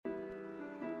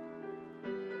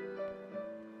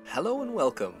Hello and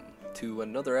welcome to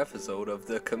another episode of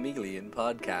the Chameleon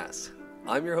Podcast.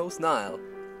 I'm your host Niall,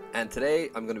 and today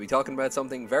I'm going to be talking about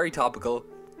something very topical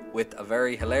with a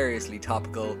very hilariously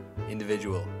topical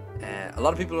individual. A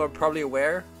lot of people are probably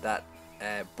aware that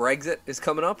Brexit is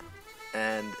coming up,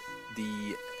 and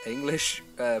the English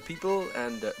people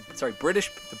and the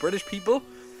British people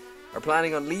are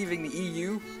planning on leaving the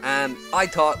EU, and I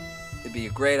thought it'd be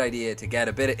a great idea to get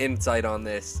a bit of insight on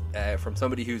this from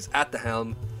somebody who's at the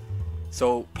helm.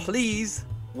 So please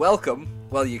welcome,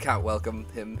 well, you can't welcome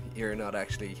him, you're not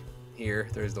actually here,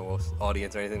 there's no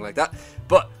audience or anything like that,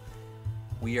 but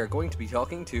we are going to be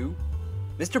talking to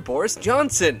Mr. Boris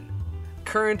Johnson,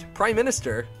 current Prime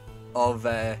Minister of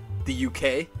the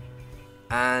UK,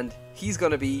 and he's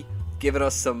going to be giving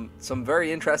us some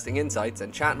very interesting insights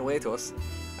and chatting away to us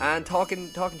and talking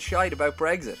shite about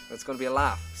Brexit. It's going to be a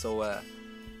laugh, so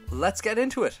let's get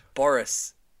into it.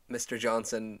 Boris, Mr.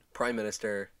 Johnson, Prime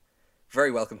Minister, very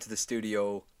welcome to the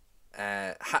studio.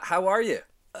 How are you?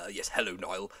 Yes, hello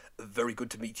Niall. Very good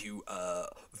to meet you.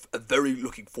 Very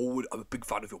looking forward. I'm a big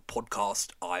fan of your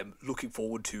podcast. I'm looking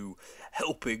forward to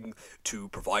helping to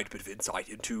provide a bit of insight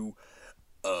into,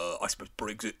 I suppose,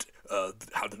 Brexit,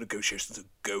 how the negotiations are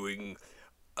going,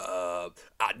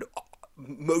 and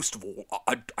most of all,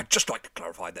 I'd just like to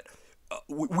clarify that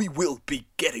we will be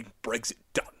getting Brexit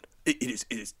done. It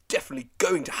is definitely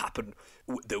going to happen.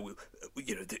 There will,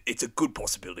 it's a good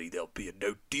possibility there'll be a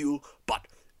no deal, but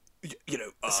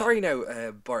Sorry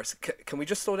now, Boris. Can we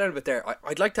just slow down a bit there?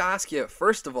 I'd like to ask you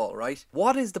first of all, right?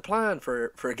 What is the plan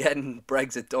for getting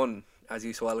Brexit done, as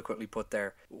you so eloquently put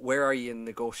there? Where are you in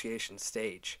negotiation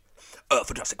stage?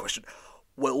 Fantastic question.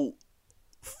 Well,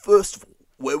 first of all,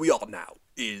 where we are now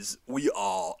is we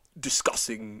are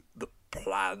discussing the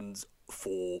plans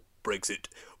for Brexit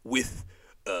with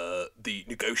the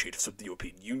negotiators of the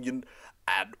European Union,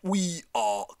 and we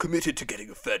are committed to getting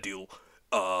a fair deal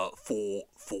for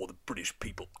the British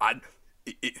people. And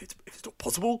if it's not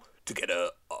possible to get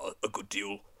a good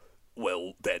deal,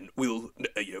 well, then we'll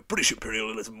British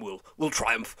imperialism will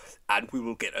triumph, and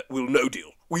we'll no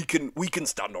deal. We can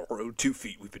stand on our own 2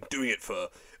 feet. We've been doing it for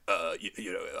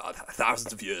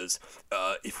thousands of years.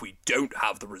 If we don't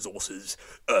have the resources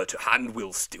to hand,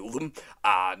 we'll steal them,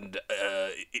 and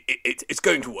it's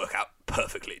going to work out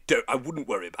perfectly. I wouldn't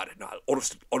worry about it now.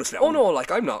 Honestly.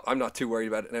 I'm not too worried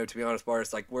about it now, to be honest,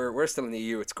 Boris. Like we're still in the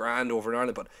EU. It's grand over in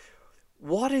Ireland, but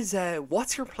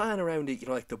what's your plan around it?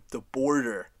 Like the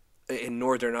border in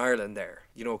Northern Ireland there.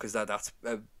 Because that's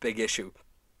a big issue.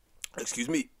 Excuse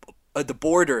me. The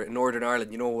border in Northern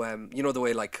Ireland, the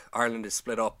way like Ireland is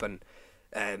split up, and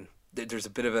there's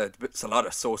a lot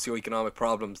of socio-economic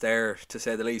problems there, to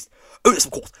say the least. Oh yes,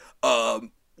 of course.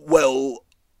 What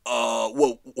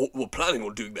we're planning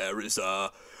on doing there is, we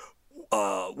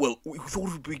thought it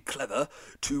would be clever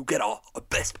to get our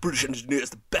best British engineers,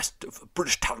 the best of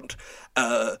British talent,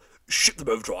 ship them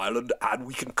over to Ireland, and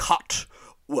we can cut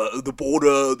the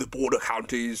border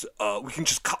counties. We can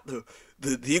just cut the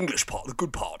English part, the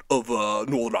good part of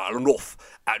Northern Ireland off,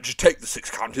 and just take the 6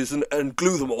 counties and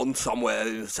glue them on somewhere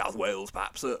in South Wales,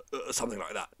 perhaps, something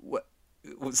like that.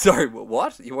 Sorry,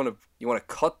 what? You want to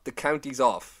cut the counties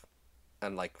off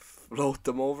and like float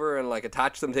them over and like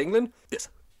attach them to England? Yes.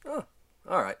 Oh,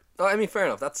 all right. Oh, I mean, fair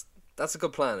enough. That's a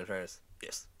good plan, in fairness.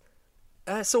 Yes.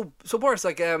 So Boris,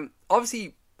 like,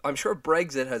 obviously, I'm sure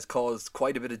Brexit has caused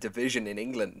quite a bit of division in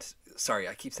England. Sorry,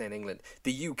 I keep saying England.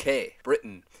 The UK,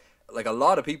 Britain. Like, a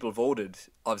lot of people voted,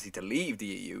 obviously, to leave the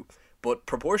EU, but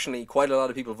proportionally, quite a lot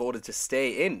of people voted to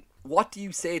stay in. What do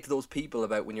you say to those people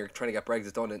about when you're trying to get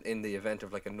Brexit done in the event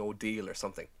of, like, a no deal or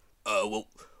something? Well,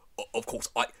 of course,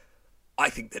 I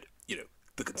think that,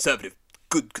 the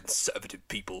good conservative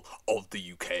people of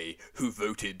the UK who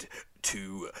voted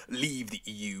to leave the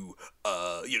EU,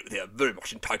 they are very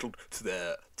much entitled to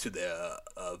their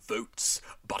votes.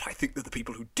 But I think that the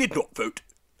people who did not vote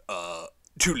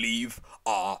to leave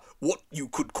are what you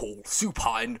could call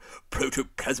supine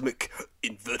protoplasmic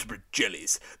invertebrate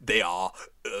jellies. They are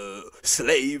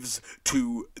slaves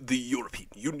to the European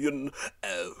Union,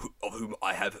 of whom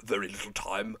I have very little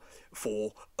time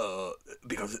for,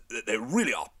 because they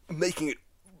really are making it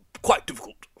quite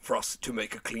difficult for us to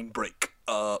make a clean break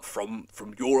from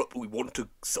Europe. We want to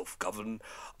self-govern,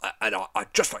 and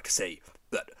I'd just like to say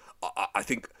that I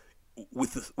think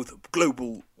with a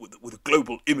global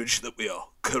image that we are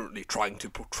currently trying to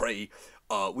portray,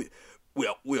 we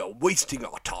are wasting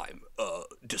our time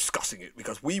discussing it,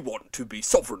 because we want to be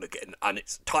sovereign again, and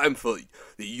it's time for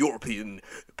the European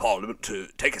Parliament to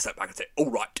take a step back and say, all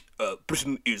right,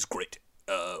 Britain is great.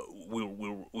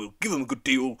 We'll give them a good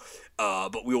deal,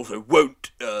 but we also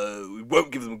won't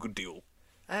give them a good deal.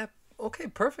 Uh, okay,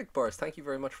 perfect, Boris. Thank you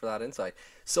very much for that insight.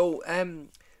 So,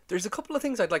 there's a couple of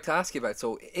things I'd like to ask you about.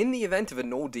 So, in the event of a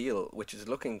no deal, which is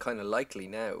looking kind of likely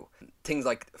now, things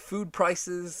like food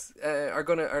prices are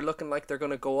looking like they're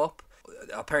gonna go up.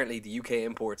 Apparently, the UK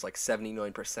imports like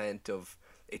 79% of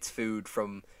its food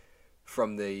from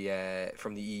the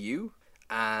EU,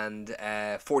 and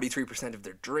 43% of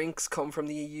their drinks come from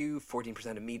the EU,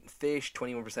 14% of meat and fish,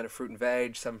 21% of fruit and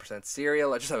veg, 7%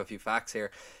 cereal. I just have a few facts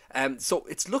here. So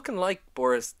it's looking like,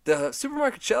 Boris, the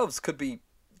supermarket shelves could be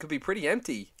pretty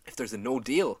empty if there's a no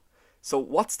deal. So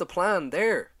what's the plan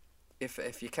there?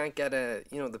 If you can't get the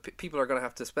people are going to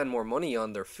have to spend more money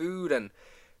on their food, and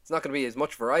it's not going to be as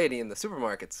much variety in the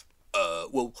supermarkets.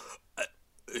 Well,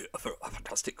 a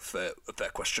fantastic, fair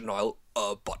question, Niall.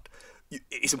 But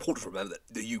it's important to remember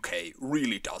that the UK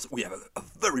really does. We have a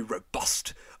very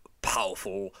robust,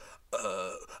 powerful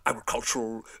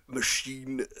agricultural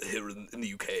machine here in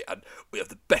the UK, and we have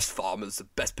the best farmers, the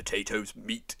best potatoes,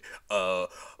 meat.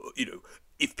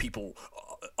 If people,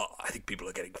 I think people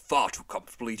are getting far too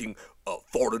comfortable eating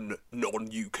foreign,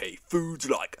 non-UK foods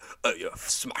like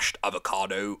smashed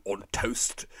avocado on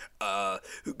toast.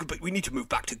 But we need to move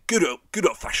back to good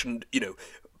old-fashioned,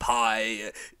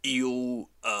 pie, eel,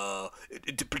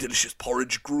 delicious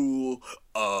porridge gruel,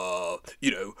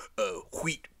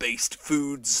 wheat-based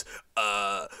foods,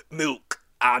 milk,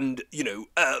 and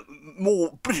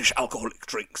more British alcoholic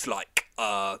drinks like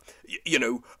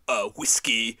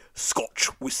whiskey, Scotch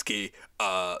whiskey,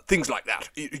 things like that.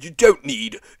 You don't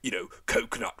need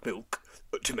coconut milk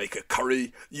to make a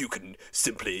curry. You can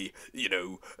simply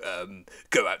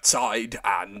go outside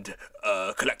and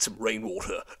collect some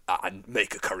rainwater and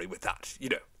make a curry with that.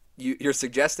 You're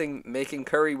suggesting making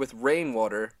curry with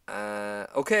rainwater.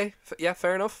 Okay, yeah,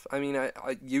 fair enough. I mean,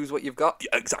 I use what you've got.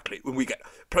 Yeah, exactly. When we get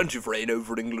plenty of rain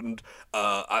over in England,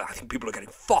 I think people are getting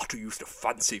far too used to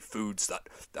fancy foods that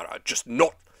are just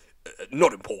not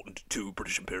important to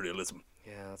British imperialism.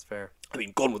 Yeah, that's fair. I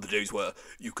mean, gone were the days where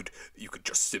you could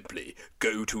just simply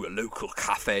go to a local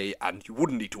cafe and you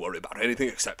wouldn't need to worry about anything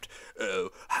except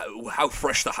how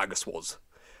fresh the haggis was.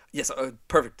 Yes,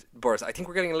 perfect, Boris. I think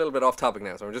we're getting a little bit off topic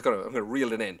now, so I'm gonna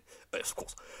reel it in. Yes, of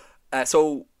course.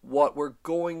 So what we're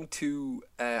going to,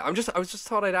 I was just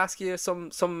thought I'd ask you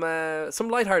some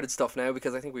lighthearted stuff now,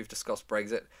 because I think we've discussed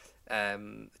Brexit a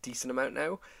decent amount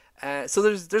now. So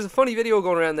there's a funny video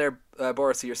going around there,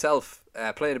 Boris, of yourself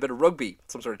playing a bit of rugby,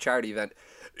 some sort of charity event.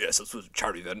 Yes, it was a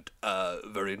charity event.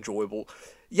 Very enjoyable.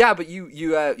 Yeah, but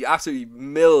you absolutely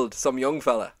milled some young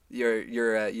fella. You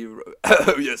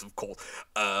yes, of course.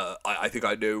 I think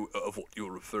I know of what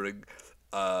you're referring.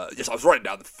 Yes, I was running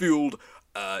down the field.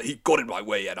 He got in my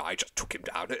way and I just took him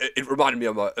down. It reminded me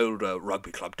of my old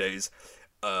rugby club days.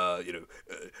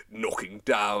 Knocking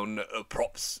down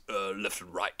props left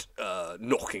and right,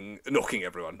 knocking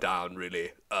everyone down.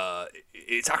 Really,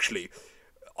 it's actually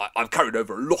I've carried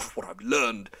over a lot of what I've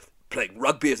learned playing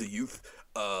rugby as a youth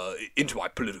into my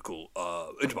political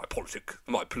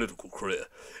career.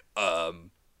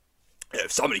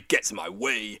 If somebody gets in my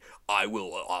way,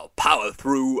 I'll power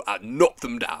through and knock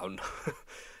them down.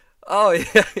 Oh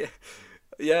yeah.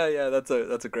 Yeah, that's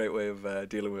a great way of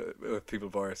dealing with people,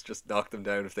 Boris. Just knock them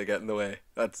down if they get in the way.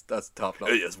 That's top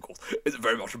notch. Yes, of course. It's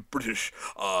very much a British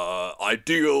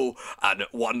ideal, and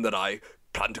one that I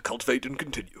plan to cultivate and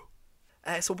continue.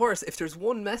 So, Boris, if there's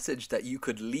one message that you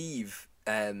could leave,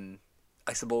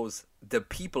 I suppose, the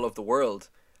people of the world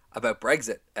about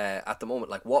Brexit at the moment,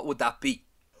 like, what would that be?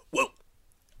 Well,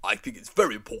 I think it's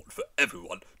very important for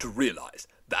everyone to realise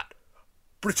that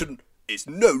Britain is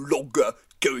no longer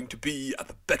going to be at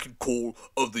the beck and call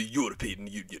of the European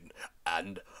Union,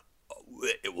 and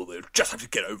they'll just have to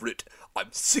get over it.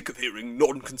 I'm sick of hearing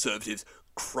non-conservatives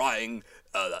crying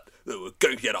that we're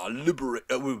going to get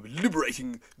we're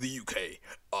liberating the UK.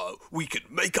 We can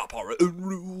make up our own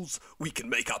rules. We can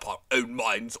make up our own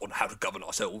minds on how to govern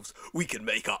ourselves. We can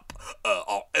make up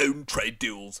our own trade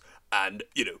deals, and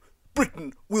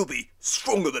Britain will be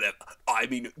stronger than ever. I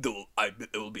mean, there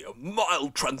will be a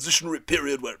mild transitionary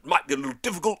period where it might be a little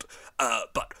difficult,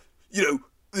 but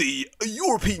the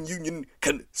European Union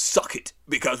can suck it,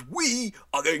 because we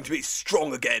are going to be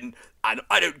strong again, and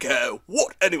I don't care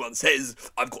what anyone says.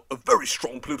 I've got a very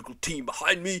strong political team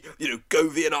behind me.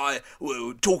 Govey and I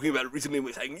were talking about it recently, and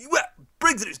we're saying, yeah,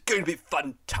 Brexit is going to be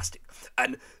fantastic.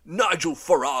 And Nigel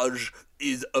Farage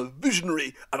is a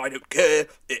visionary, and I don't care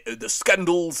the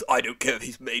scandals. I don't care if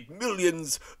he's made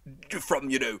millions from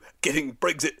getting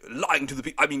Brexit, lying to the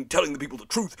people. I mean, telling the people the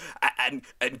truth and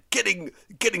getting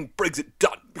Brexit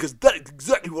done, because that is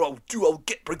exactly what I'll do. I'll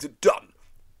get Brexit done.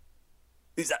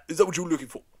 Is that what you're looking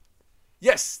for?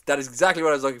 Yes, that is exactly what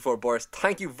I was looking for, Boris.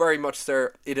 Thank you very much,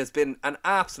 sir. It has been an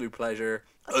absolute pleasure.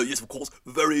 Yes, of course.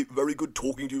 Very, very good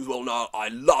talking to you as well. Now, I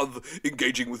love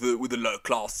engaging with the lower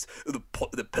class,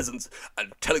 the peasants,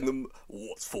 and telling them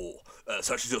what's for.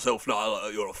 Such as yourself,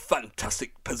 Niall. You're a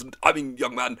fantastic peasant. I mean,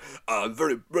 young man. I'm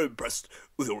very, very impressed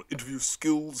with your interview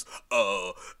skills.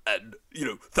 And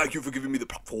thank you for giving me the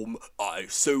platform I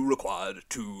so required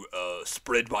to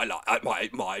spread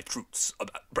my truths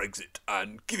about Brexit,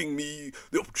 and giving me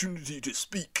the opportunity to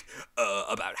speak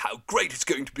about how great it's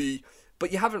going to be.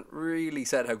 But you haven't really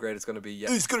said how great it's going to be yet.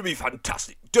 It's going to be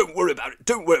fantastic. Don't worry about it.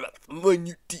 Don't worry about the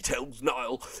minute details,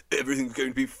 Niall. Everything's going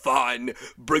to be fine.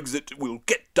 Brexit will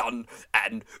get done,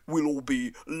 and we'll all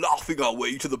be laughing our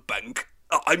way to the bank.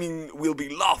 We'll be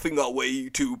laughing our way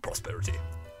to prosperity.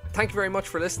 Thank you very much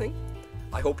for listening.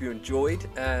 I hope you enjoyed.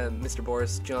 Mr.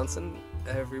 Boris Johnson,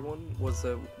 everyone, was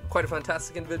quite a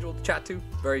fantastic individual to chat to.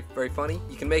 Very, very funny.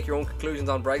 You can make your own conclusions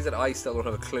on Brexit. I still don't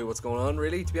have a clue what's going on,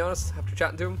 really, to be honest, after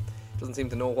chatting to him. Doesn't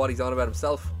seem to know what he's on about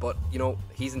himself, but,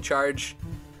 he's in charge.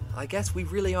 I guess we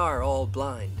really are all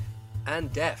blind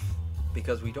and deaf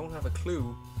because we don't have a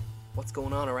clue what's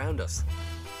going on around us.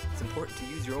 It's important to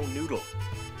use your own noodle.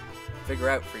 Figure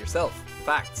out for yourself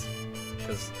facts,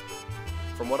 because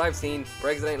from what I've seen,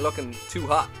 Brexit ain't looking too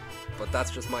hot, but that's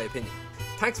just my opinion.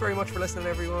 Thanks very much for listening,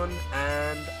 everyone,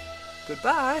 and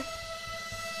goodbye.